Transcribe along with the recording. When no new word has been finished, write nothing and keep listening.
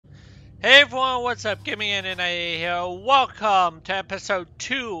Hey everyone, what's up? Gimme in and I here. Welcome to episode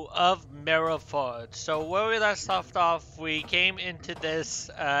 2 of Mirrorford. So where we last left off, we came into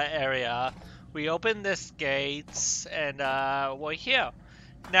this area, we opened this gates, and we're here.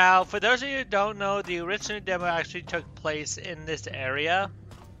 Now, for those of you who don't know, the original demo actually took place in this area,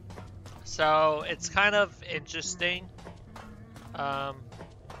 so it's kind of interesting.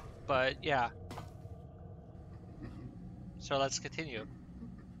 But yeah. So let's continue.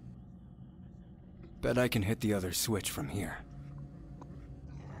 Bet I can hit the other switch from here.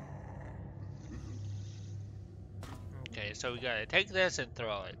 Okay, so we gotta take this and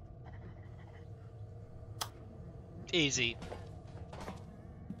throw it. Easy.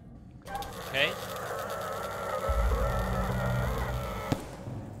 Okay.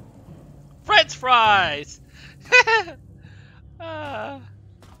 French fries!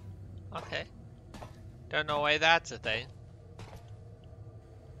 Okay. Don't know why that's a thing.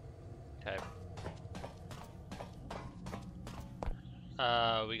 Okay.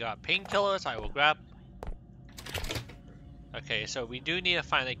 We got painkillers I will grab. Okay, so we do need to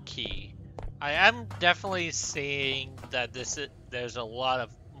find a key. I am definitely seeing that there's a lot of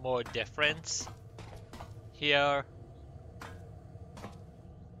more difference here.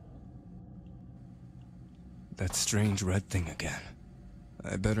 That strange red thing again.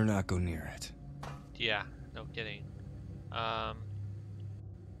 I better not go near it. Yeah, no kidding. Oh,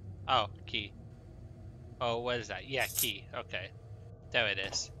 key. Oh, what is that? Yeah, key. Okay. There it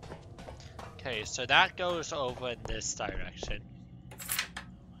is. Okay, so that goes over in this direction.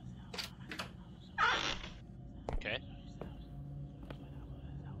 Okay.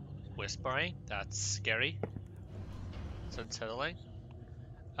 Whispering, that's scary. It's unsettling.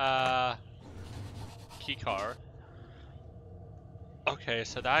 Key card. Okay,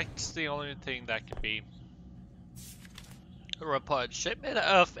 so that's the only thing that could be. Report. Shipment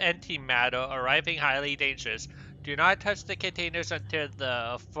of antimatter arriving highly dangerous. Do not touch the containers until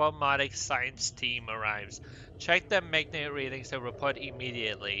the Formotic science team arrives. Check the magnet readings and report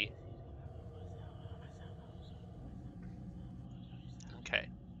immediately. Okay.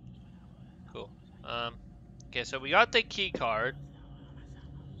 Cool. Okay, so we got the key card.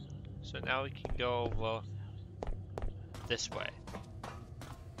 So now we can go over this way.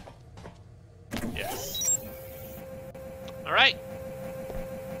 Yes. Alright.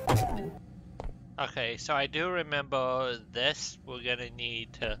 Okay, so I do remember this. We're gonna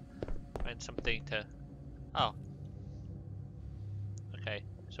need to find something to... Oh. Okay,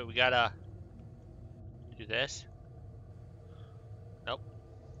 so we gotta do this. Nope.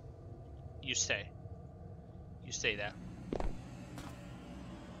 You stay. You stay there.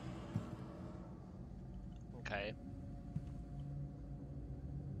 Okay.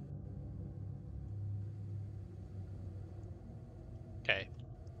 Okay.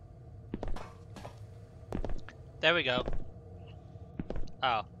 There we go.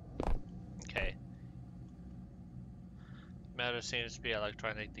 Oh. Okay. Matter seems to be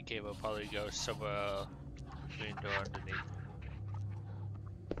electronic. The cable probably goes somewhere between door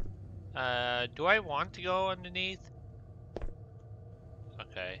underneath. Do I want to go underneath?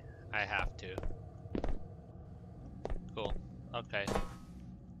 Okay, I have to. Cool. Okay.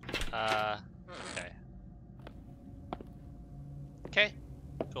 Okay. Okay,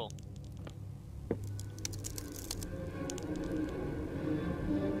 cool.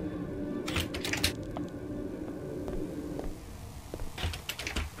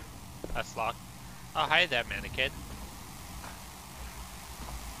 That's locked. Oh, hi there, mannequin.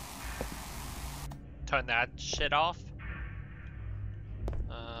 Turn that shit off.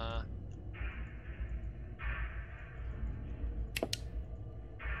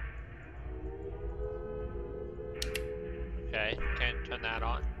 Okay, can't turn that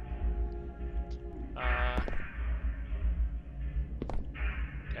on.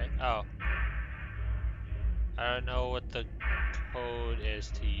 Okay, oh. I don't know what the code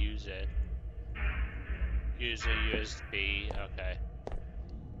is to use it. Use a USB, okay.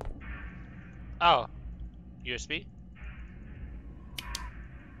 Oh, USB?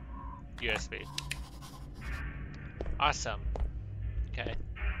 USB. Awesome. Okay.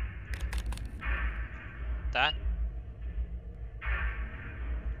 That?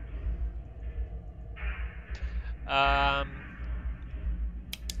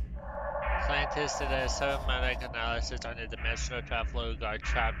 Scientists did a systematic analysis on the dimensional traveler who got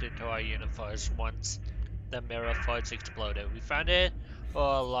trapped into our universe once the mirror forge exploded. We found it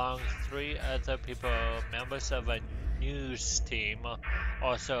along 3 other people, members of a news team,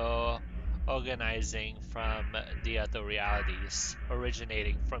 also organizing from the other realities,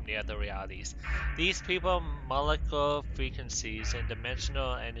 originating from the other realities. These people, molecular frequencies, and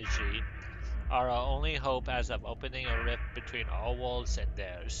dimensional energy are our only hope as of opening a rift between our worlds and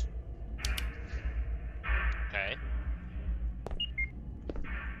theirs. Okay.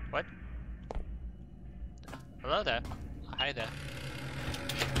 What? Hello there. Hi there.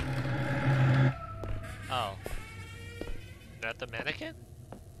 Oh. Is that the mannequin?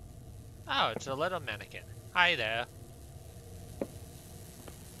 Oh, it's a little mannequin. Hi there.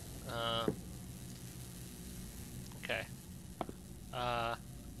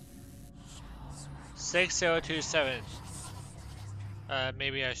 6027.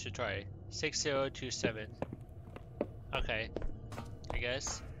 Maybe I should try 6027. Okay, I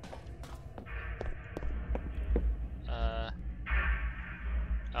guess.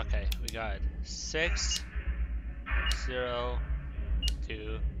 Okay, we got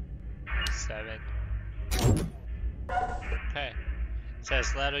 6027. Okay. It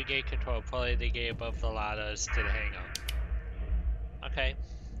says ladder gate control. Pulley the gate above the ladders to the hangar. Okay.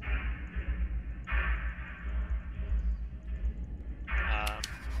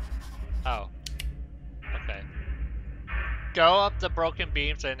 Oh. Okay. Go up the broken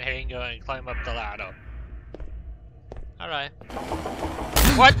beams and hangar and climb up the ladder. Alright.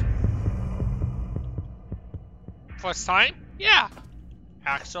 What? First time? Yeah.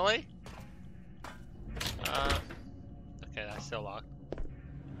 Actually. Okay, that's still locked.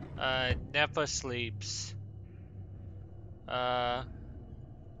 Never sleeps. Okay.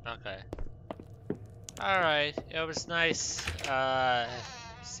 Alright, it was nice,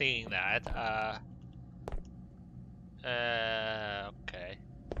 seeing that. Okay.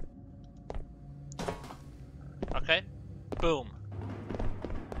 Okay. Boom.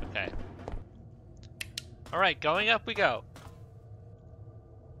 Okay. Alright, going up we go.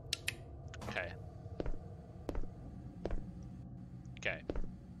 Okay. Okay.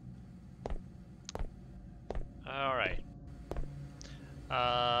 Alright.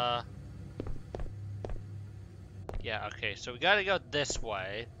 Yeah, okay, so we gotta go this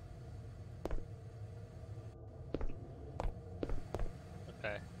way.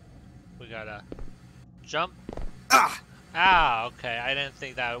 Okay. We gotta jump. Ah! Ah, okay, I didn't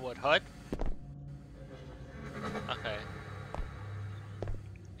think that would hurt. Okay.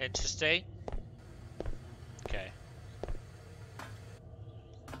 Interesting. Okay.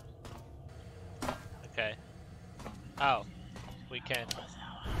 Okay. Oh, we can.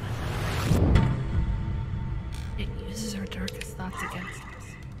 It uses our darkest thoughts against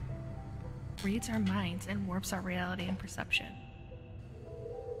us, reads our minds, and warps our reality and perception.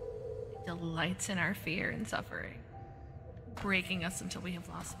 It delights in our fear and suffering, breaking us until we have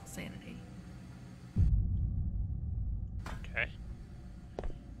lost all sanity. Okay.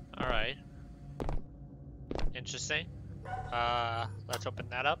 Alright. Interesting. Let's open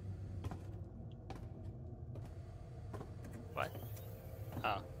that up. What?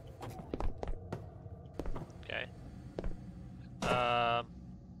 Oh. Okay.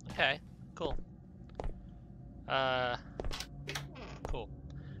 Okay. Cool. Cool.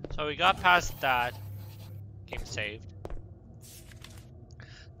 So we got past that. Game saved.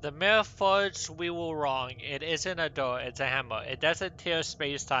 The mirror forge, we were wrong. It isn't a door, it's a hammer. It doesn't tear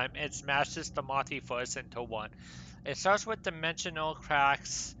space-time, it smashes the multiverse into one. It starts with dimensional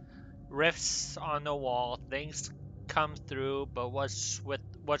cracks, rifts on the wall, things come through, but what's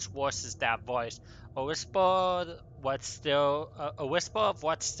worse is that voice. A whisper of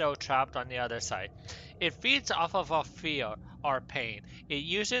what's still trapped on the other side. It feeds off of our fear, our pain. It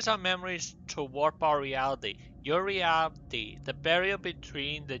uses our memories to warp our reality. Your reality, the barrier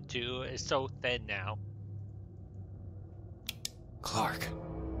between the two is so thin now. Clark,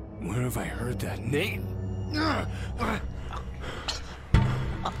 where have I heard that name?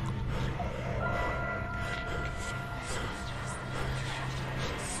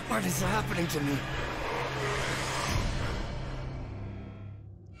 What is happening to me?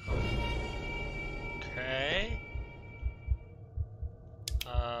 Okay.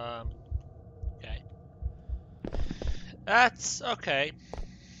 Okay. That's okay.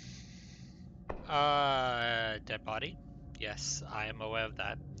 Dead body? Yes, I am aware of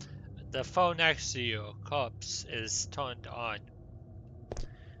that. The phone next to you, corpse, is turned on.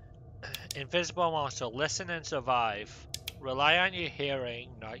 Invisible monster, listen and survive. Rely on your hearing,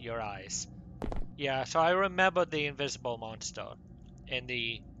 not your eyes. Yeah, so I remember the invisible monster in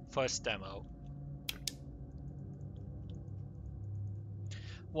the first demo.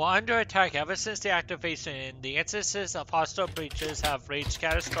 We're under attack ever since the activation. The instances of hostile breaches have reached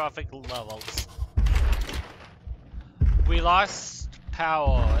catastrophic levels. We lost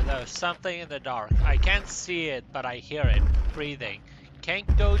power. There's something in the dark. I can't see it, but I hear it breathing.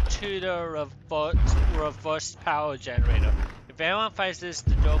 Can't go to the reverse power generator. If anyone finds this,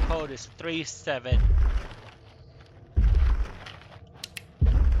 the door code is 37.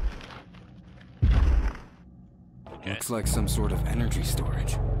 Okay. Looks like some sort of energy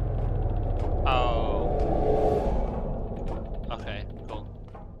storage. Oh. Okay, cool.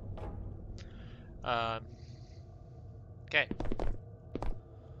 Okay.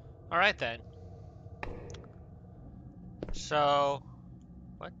 Alright then. So...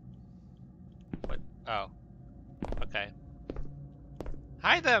 What? What? Oh. Okay.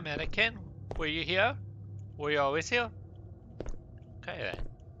 Hi there, mannequin. Were you here? Were you always here? Okay then.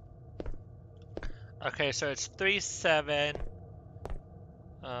 Okay, so it's 37.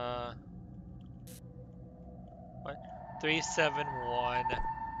 What? 371.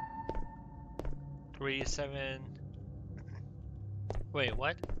 37. Wait,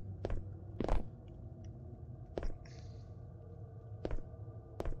 what?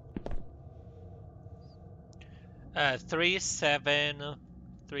 Uh,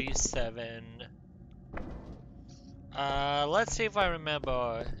 3737. Let's see if I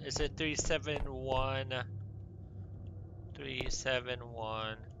remember. Is it 371?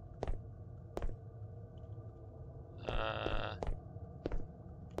 371.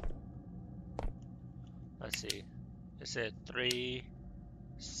 Let's see. Is it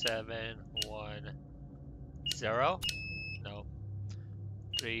 3710? No.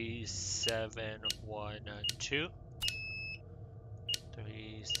 3712?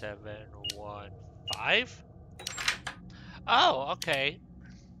 3715? Oh, okay.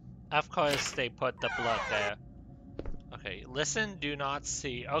 Of course they put the blood there. Okay, listen, do not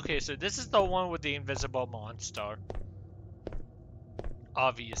see. Okay, so this is the one with the invisible monster.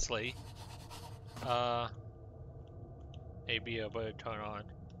 Obviously. Maybe able to turn on.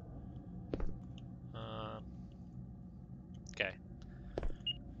 Okay.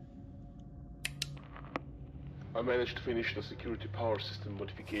 I managed to finish the security power system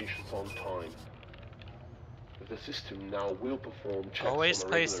modifications on time. The system now will perform checks Always on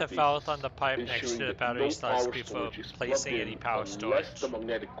a place the regular felt basis, on the pipe next ensuring to the that battery no slots power before storage is placing plugged any in power unless storage. the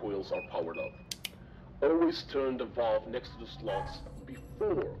magnetic coils are powered up. Always turn the valve next to the slots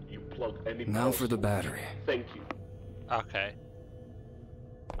before you plug any power Now for the source. battery. Thank you. Okay.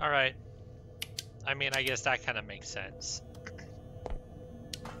 Alright. I mean, I guess that kind of makes sense.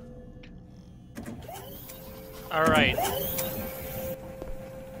 Alright.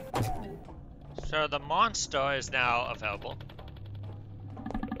 So the monster is now available.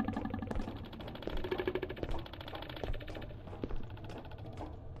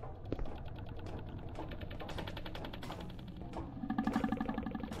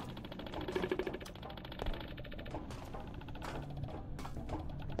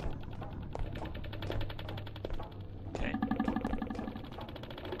 Okay.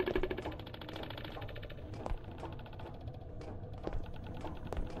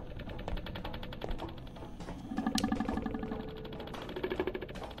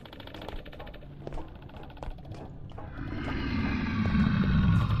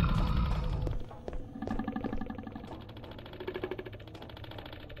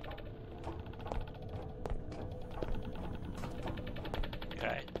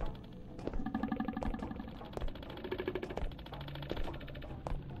 Okay.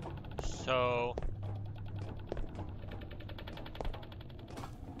 So...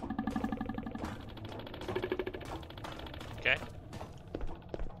 Okay.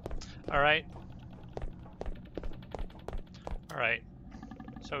 Alright. Alright.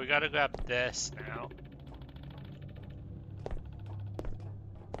 So we gotta grab this now.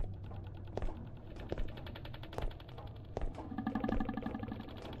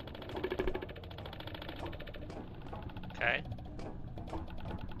 Okay.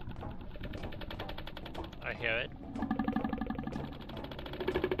 I hear it.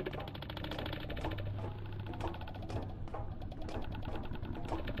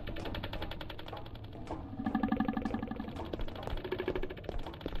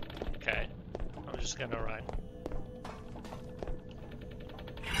 Okay. I'm just gonna run.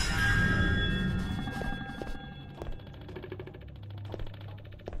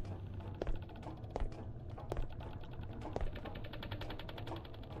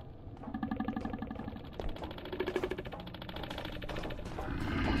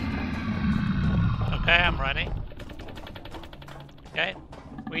 Okay, I'm running. Okay,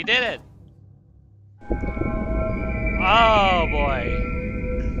 we did it. Oh boy.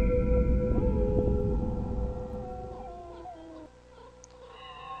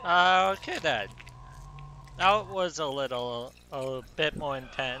 Okay then. That was a bit more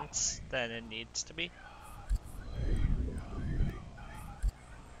intense than it needs to be.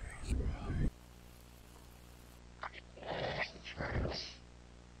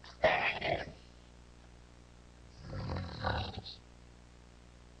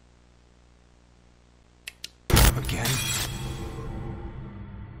 Again?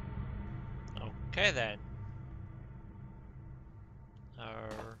 Okay then.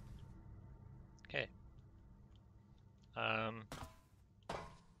 Okay.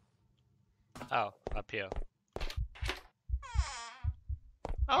 Oh, up here.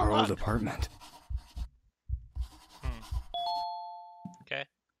 Oh, Our old look. apartment. Okay.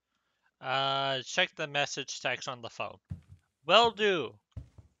 Check the message text on the phone. Will do.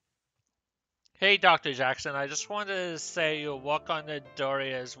 Hey, Dr. Jackson, I just wanted to say your work on the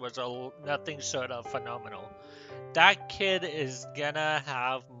Dorias was nothing short of phenomenal. That kid is gonna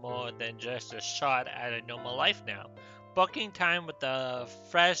have more than just a shot at a normal life now. Booking time with the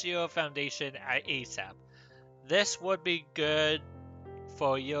Frasio Foundation at ASAP. This would be good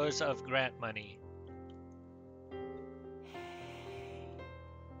for years of grant money.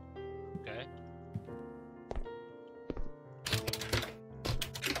 Okay.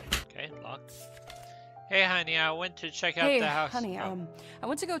 Okay, locked. Hey, honey, I went to check out the house. Hey, honey, Oh. I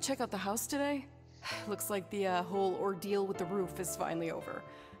went to go check out the house today. Looks like the whole ordeal with the roof is finally over.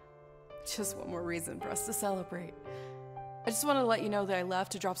 Just one more reason for us to celebrate. I just want to let you know that I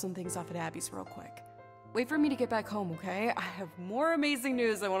left to drop some things off at Abby's real quick. Wait for me to get back home, okay? I have more amazing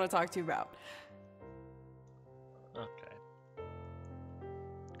news I want to talk to you about. Okay.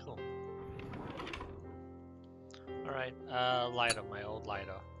 Cool. Alright, lighter, my old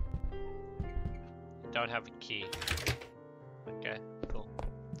lighter. Don't have a key. Okay, cool.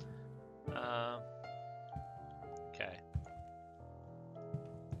 Okay.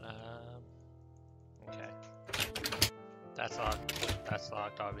 Okay. That's locked. That's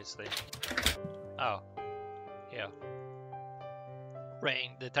locked, obviously. Oh. Yeah.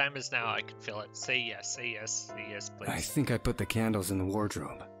 Ring. The time is now. I can feel it. Say yes. Say yes. Say yes, please. I think I put the candles in the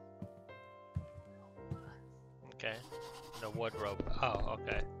wardrobe. Okay. The wardrobe. Oh,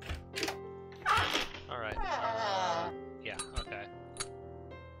 okay. Alright. Yeah, okay.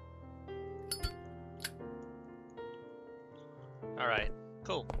 Alright,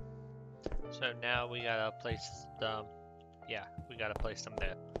 cool. So now we gotta place them. Yeah, we gotta place them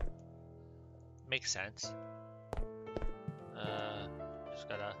there. Makes sense. Just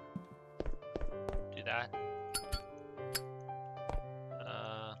gotta do that.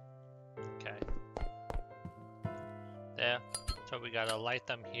 Okay. There. So we gotta light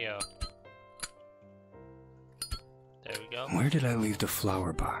them here. There we go. Where did I leave the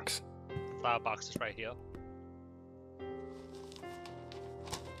flower box? Flower box is right here.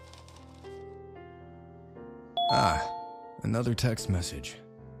 Ah, another text message.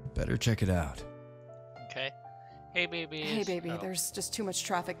 Better check it out. Okay. Hey, baby. Hey, baby, there's just too much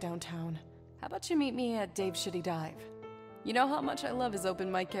traffic downtown. How about you meet me at Dave's Shitty Dive? You know how much I love his open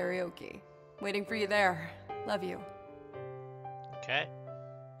mic karaoke. Waiting for you there. Love you. Okay.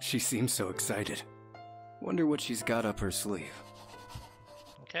 She seems so excited. Wonder what she's got up her sleeve.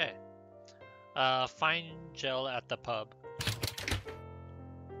 Okay. Find Jill at the pub.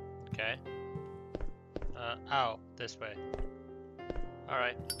 Okay. This way.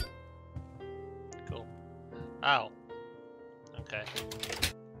 Alright. Cool. Ow. Okay.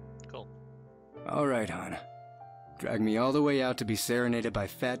 Cool. Alright, hon. Drag me all the way out to be serenaded by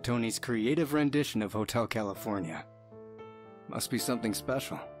Fat Tony's creative rendition of Hotel California. Must be something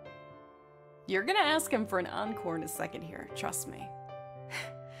special. You're gonna ask him for an encore in a second here, trust me.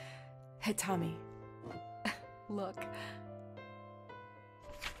 Hey, Tommy. Look.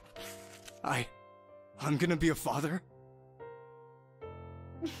 I'm gonna be a father?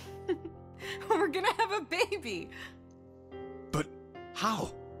 We're gonna have a baby! But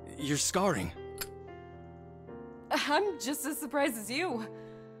how? You're scarring. I'm just as surprised as you.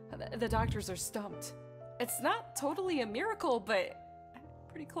 The doctors are stumped. It's not totally a miracle, but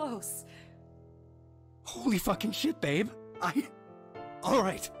pretty close. Holy fucking shit, babe.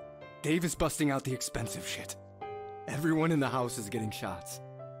 Alright. Dave is busting out the expensive shit. Everyone in the house is getting shots.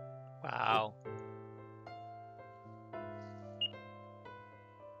 Wow.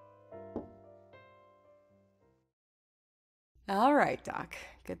 Alright, Doc.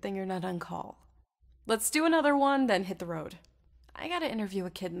 Good thing you're not on call. Let's do another one, then hit the road. I gotta interview a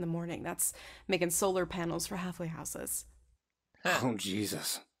kid in the morning that's making solar panels for halfway houses. Oh,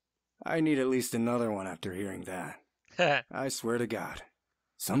 Jesus. I need at least another one after hearing that. I swear to God.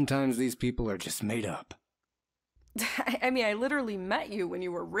 Sometimes these people are just made up. I mean, I literally met you when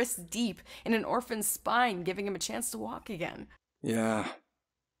you were wrist deep in an orphan's spine, giving him a chance to walk again. Yeah,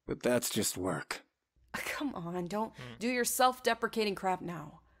 but that's just work. Come on, don't do your self-deprecating crap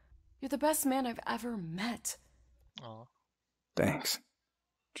now. You're the best man I've ever met. Oh. Thanks.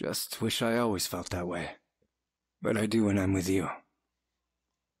 Just wish I always felt that way. But I do when I'm with you.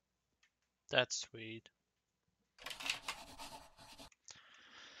 That's sweet.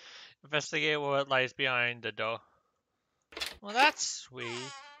 Investigate what lies behind the door. Well, that's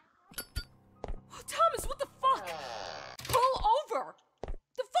sweet. Oh, Thomas, what the fuck? Pull over!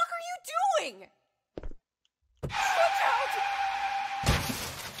 The fuck are you doing? Watch out!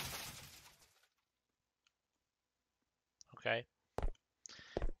 Okay.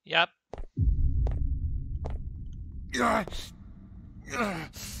 Yep.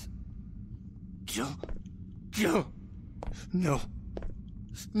 Joe. No.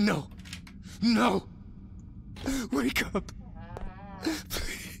 No. No. Wake up.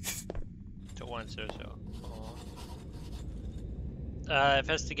 Please. To once or so.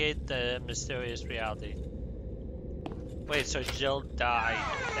 Investigate the mysterious reality. Wait, so Jill died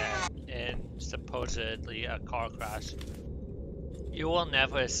in supposedly a car crash. You will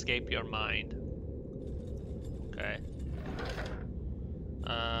never escape your mind. Okay.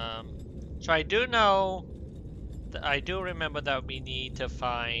 So I do know, I do remember that we need to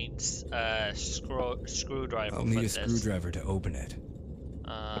find a screwdriver. I'll need for a this. screwdriver to open it.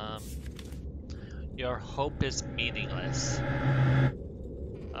 Your hope is meaningless.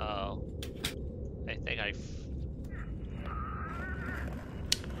 Oh. I think I...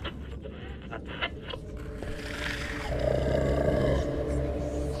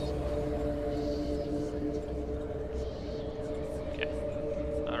 Okay.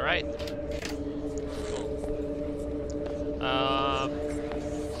 Alright. Cool.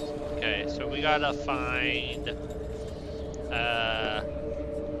 Okay, so we gotta find...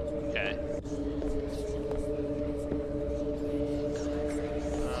 okay.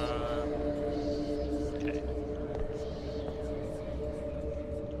 Okay.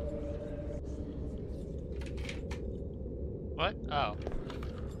 What? Oh.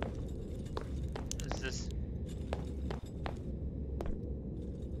 Is this...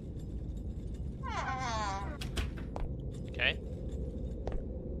 Okay.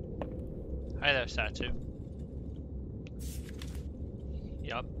 Hi there, Satu.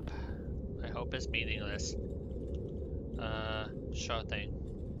 Yup. I hope it's meaningless. Sure thing.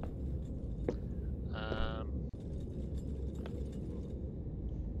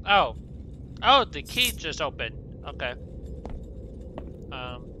 Oh! Oh, the key just opened. Okay.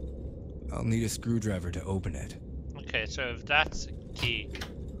 I'll need a screwdriver to open it. Okay, so if that's a key...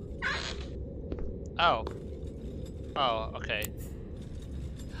 Oh. Oh, okay.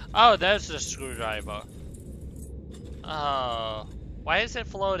 Oh, there's the screwdriver. Oh. Why is it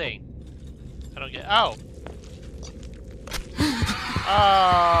floating? I don't get... Oh!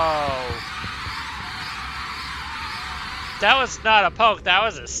 Oh! That was not a poke, that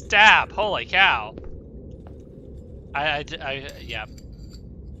was a stab! Holy cow! Yeah.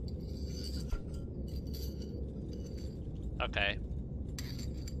 Okay.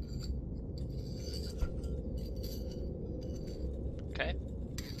 Okay.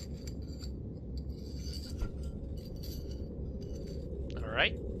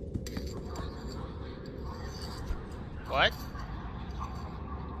 Alright. What?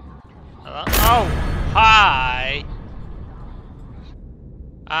 Hello? Oh! Hi!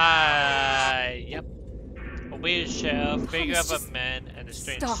 Yep. A weird shell, figure of a man, and a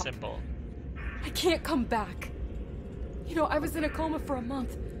strange Stop. symbol. I can't come back. You know, I was in a coma for a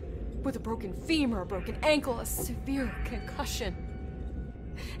month with a broken femur, a broken ankle, a severe concussion.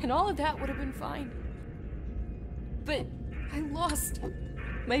 And all of that would have been fine. But I lost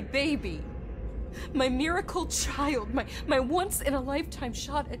my baby. My miracle child. My once-in-a-lifetime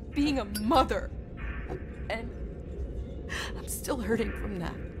shot at being a mother. And I'm still hurting from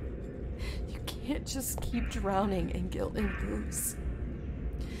that. You can't just keep drowning in guilt and booze.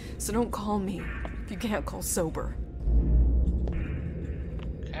 So don't call me if you can't call sober.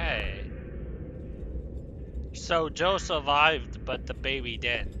 Okay. So Joe survived, but the baby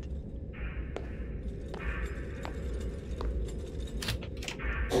didn't.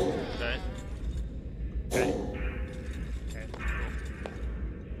 Okay. Okay. Okay.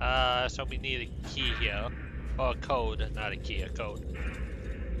 Cool. So we need a key here. Or a code, not a key, a code.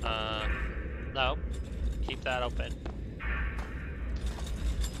 No. Keep that open.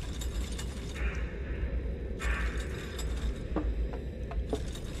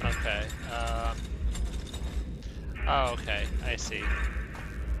 Okay, oh, okay, I see.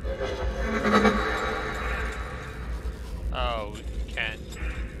 Oh, we can't.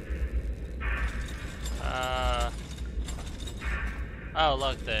 Oh,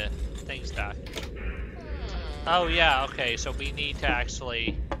 look, the thing's stuck. Oh, yeah, okay, so we need to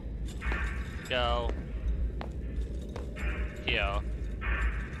actually go here.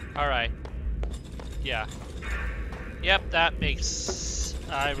 Alright. Yeah. Yep, that makes...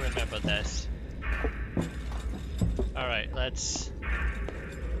 I remember this. Alright, let's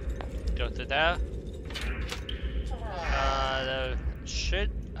go through there.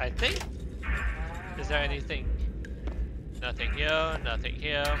 Should... I think... Is there anything... Nothing here, nothing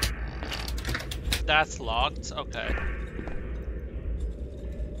here. That's locked, okay.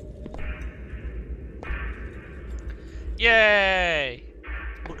 Yay!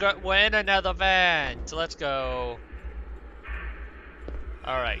 We're in another van, so let's go.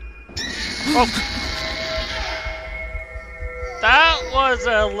 Alright. Oh! That was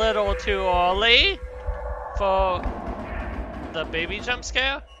a little too early for the baby jump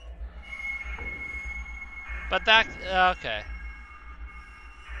scare. But that, okay.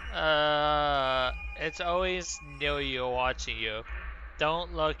 It's always near you watching you.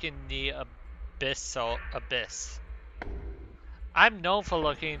 Don't look in the abyss. I'm known for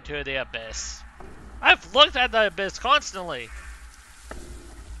looking into the abyss. I've looked at the abyss constantly.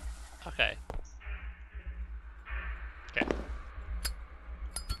 Okay. Okay.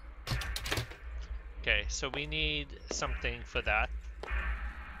 Okay, so we need something for that.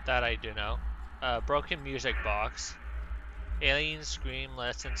 That I do know. Broken music box. Alien scream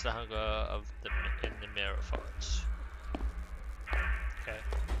lessens the hunger of in the mirror forge. Okay.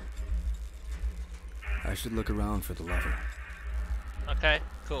 I should look around for the lever. Okay,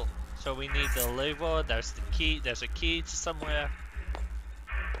 cool. So we need the lever, there's the key, there's a key somewhere.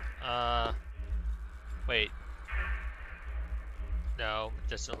 Wait. No, it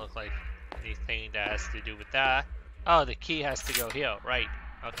doesn't look like anything that has to do with that. Oh, the key has to go here, right.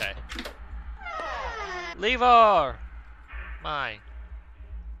 Okay. Lever! Mine.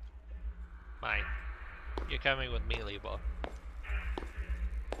 Mine. You're coming with me, Lever.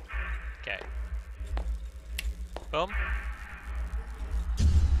 Okay. Boom.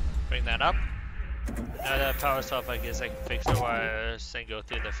 Bring that up. Now that power's off, I guess I can fix the wires and go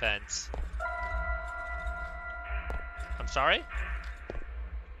through the fence. I'm sorry?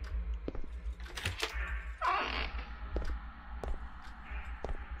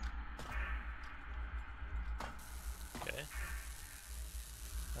 Okay.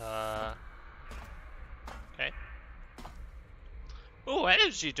 Okay. Ooh,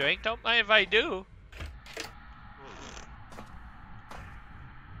 energy drink. Don't mind if I do.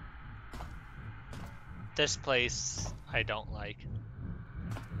 This place I don't like.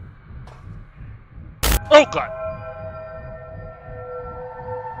 Oh god!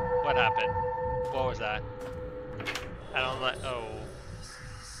 What happened? What was that? I don't like. Oh.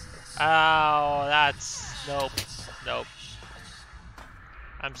 Oh, that's. Nope. Nope.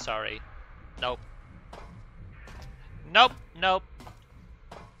 I'm sorry. Nope. Nope. Nope.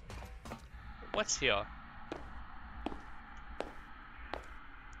 What's here?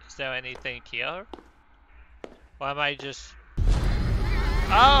 Is there anything here? Why am I just...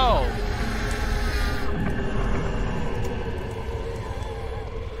 Oh!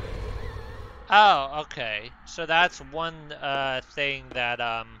 Oh, okay. So that's one thing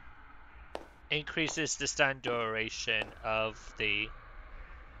that increases the stun duration of the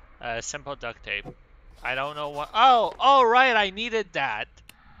simple duct tape. I don't know what... Oh, right, I needed that.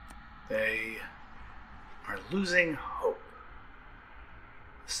 They are losing hope.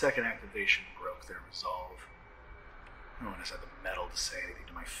 The second activation broke their resolve. No one has had the mettle to say anything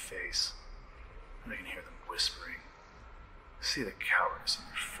to my face. And I can hear them whispering. See the cowardice in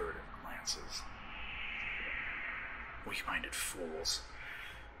their furtive glances. Weak-minded fools.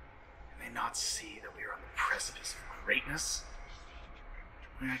 Can they not see that we are on the precipice of greatness?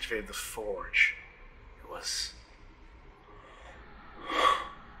 When we activated the forge, it was...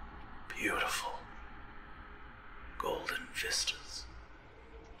 beautiful. Golden vistas.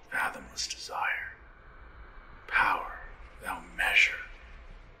 Fathomless desire. Power without measure.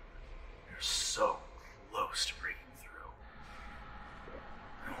 You're so close to breaking through.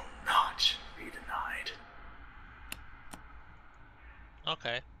 I will not be denied.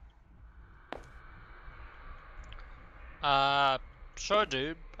 Okay. Sure,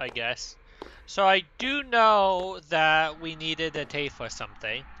 dude, I guess. So I do know that we needed a tape for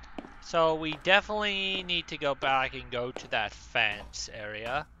something. So we definitely need to go back and go to that fence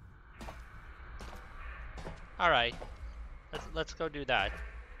area. Alright. Let's go do that.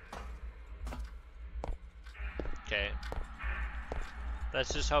 Okay.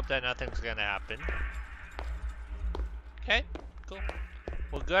 Let's just hope that nothing's gonna happen. Okay, cool.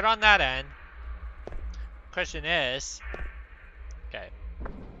 Well, good on that end. Question is... Okay.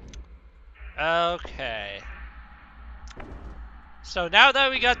 Okay. So now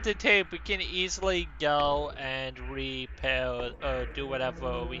that we got the tape, we can easily go and repair or do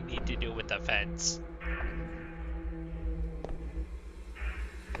whatever we need to do with the fence.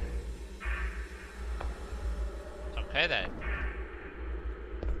 Okay then.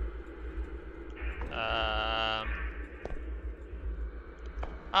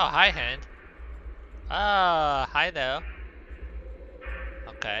 Oh, hi, Hand. Ah, hi there.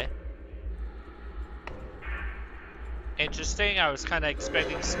 Okay. Interesting. I was kind of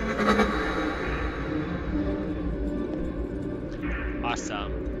expecting.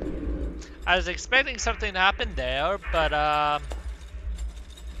 Awesome. I was expecting something to happen there, but I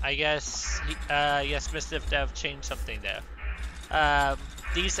guess Mr. Dev changed something there.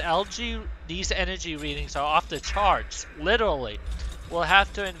 These energy readings are off the charts, literally. We'll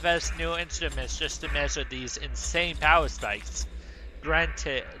have to invest new instruments just to measure these insane power spikes.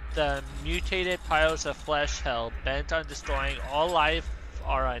 Granted, the mutated piles of flesh hell bent on destroying all life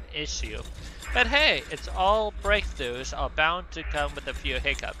are an issue. But hey, it's all breakthroughs are bound to come with a few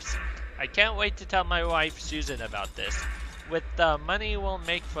hiccups. I can't wait to tell my wife Susan about this. With the money we'll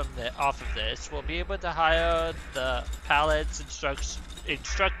make off of this, we'll be able to hire the pallets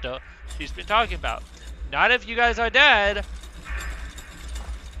instructor she's been talking about. Not if you guys are dead.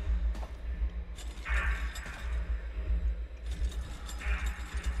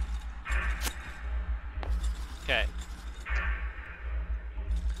 Okay.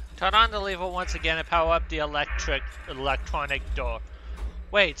 Turn on the lever once again and power up the electronic door.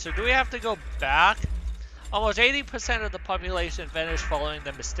 Wait, so do we have to go back? Almost 80% of the population vanished following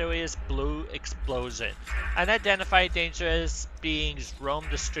the mysterious blue explosion. Unidentified dangerous beings roam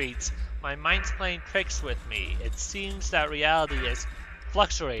the streets. My mind's playing tricks with me. It seems that reality is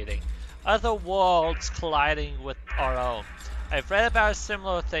fluctuating. Other worlds colliding with our own. I've read about a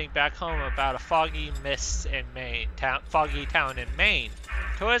similar thing back home about a foggy town in Maine.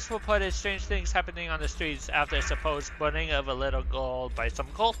 Tourists reported strange things happening on the streets after a supposed burning of a little girl by some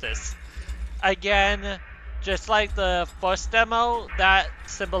cultists. Again, just like the first demo, that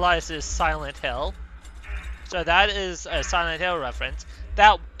symbolizes Silent Hill. So that is a Silent Hill reference.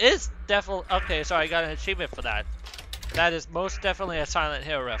 That is definitely... Okay, so I got an achievement for that. That is most definitely a Silent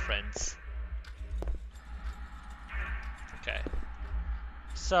Hill reference. Okay.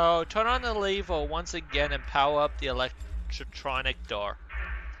 So, turn on the lever once again and power up the electronic door.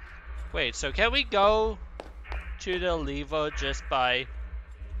 Wait, so can we go to the lever just by...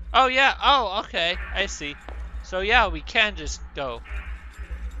 Oh, yeah. Oh, okay. I see. So, yeah, we can just go.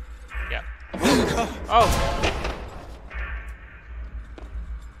 Yeah. Oh.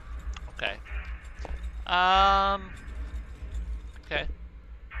 Okay. Okay.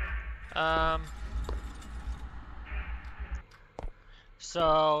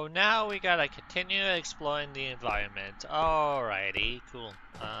 So now we gotta continue exploring the environment. Alrighty, cool.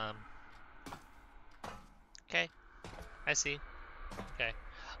 Okay. I see. Okay.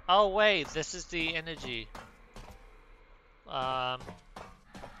 Oh wait, this is the energy. Okay.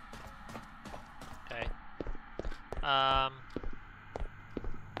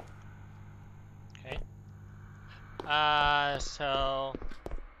 Okay. So...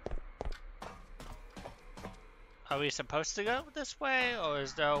 Are we supposed to go this way, or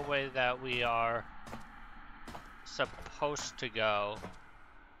is there a way that we are supposed to go?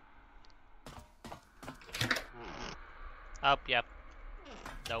 Oh, yep.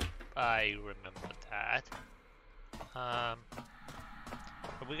 Nope, I remember that.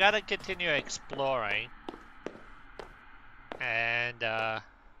 But we gotta continue exploring. And,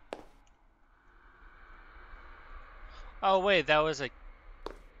 oh wait, that was a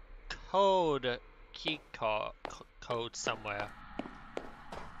key code somewhere.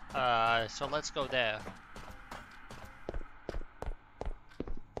 So let's go there.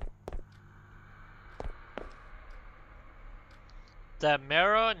 The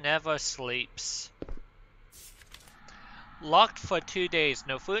mirror never sleeps. Locked for 2 days.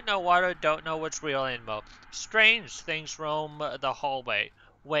 No food, no water, don't know what's real anymore. Strange things roam the hallway.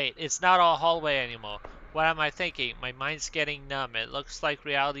 Wait, it's not a hallway anymore. What am I thinking? My mind's getting numb. It looks like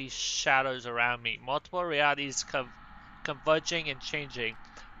reality shadows around me. Multiple realities converging and changing.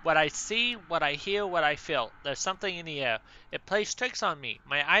 What I see, what I hear, what I feel. There's something in the air. It plays tricks on me.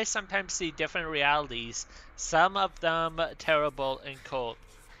 My eyes sometimes see different realities. Some of them terrible and cold.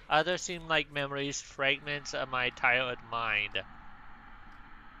 Others seem like memories, fragments of my tired mind.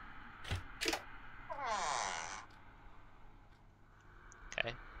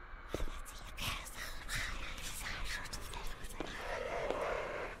 Okay.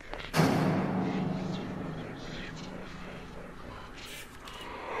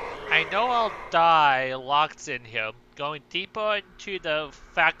 I know I'll die locked in here. Going deeper into the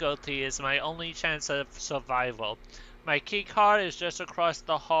faculty is my only chance of survival. My key card is just across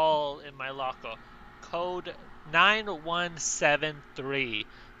the hall in my locker. Code 9173.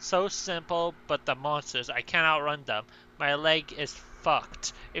 So simple, but the monsters, I can't outrun them. My leg is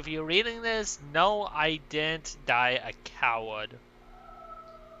fucked. If you're reading this, no, I didn't die a coward.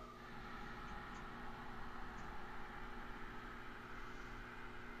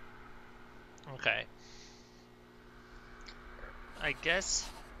 Okay. I guess,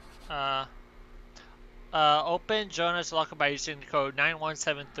 open Jonah's locker by using the code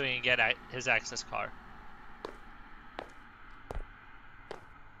 9173 and get his access card.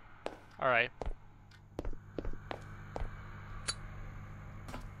 Alright.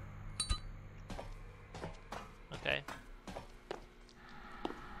 Okay.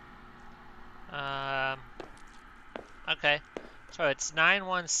 Okay. So it's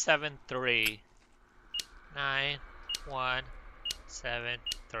 9173.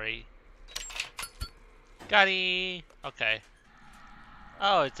 9173. Got it. Okay.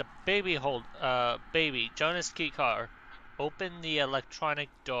 Oh, it's a baby baby. Jonas key card. Open the electronic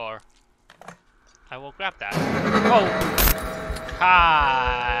door. I will grab that. Oh!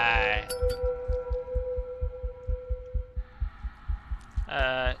 Hi!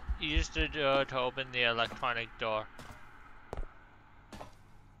 Use the door to open the electronic door.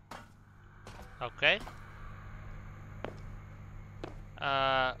 Okay.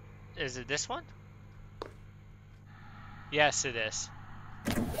 Is it this one? Yes, it is.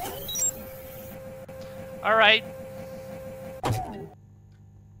 Alright.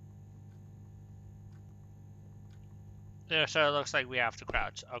 So it looks like we have to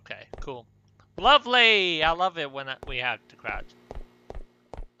crouch. Okay, cool. Lovely! I love it when we have to crouch.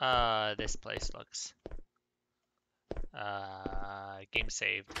 This place looks... game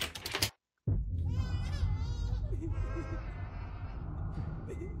saved.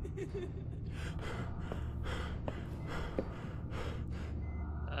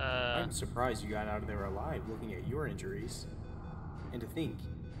 I'm surprised you got out of there alive looking at your injuries. And to think,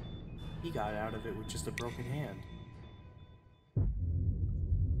 he got out of it with just a broken hand.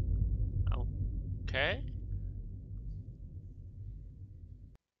 Okay.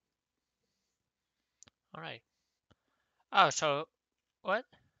 Alright. Oh, so... What?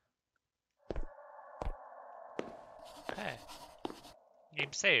 Okay.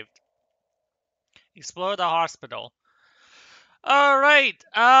 Game saved. Explore the hospital. Alright,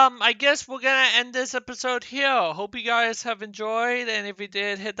 I guess we're gonna end this episode here. Hope you guys have enjoyed, and if you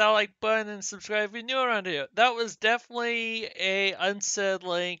did, hit that like button and subscribe if you're new around here. That was definitely a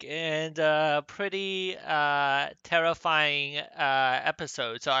unsettling and pretty terrifying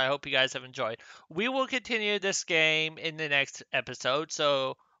episode, so I hope you guys have enjoyed. We will continue this game in the next episode,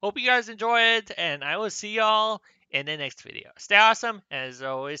 so hope you guys enjoy it, and I will see y'all in the next video. Stay awesome, and as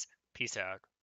always, peace out.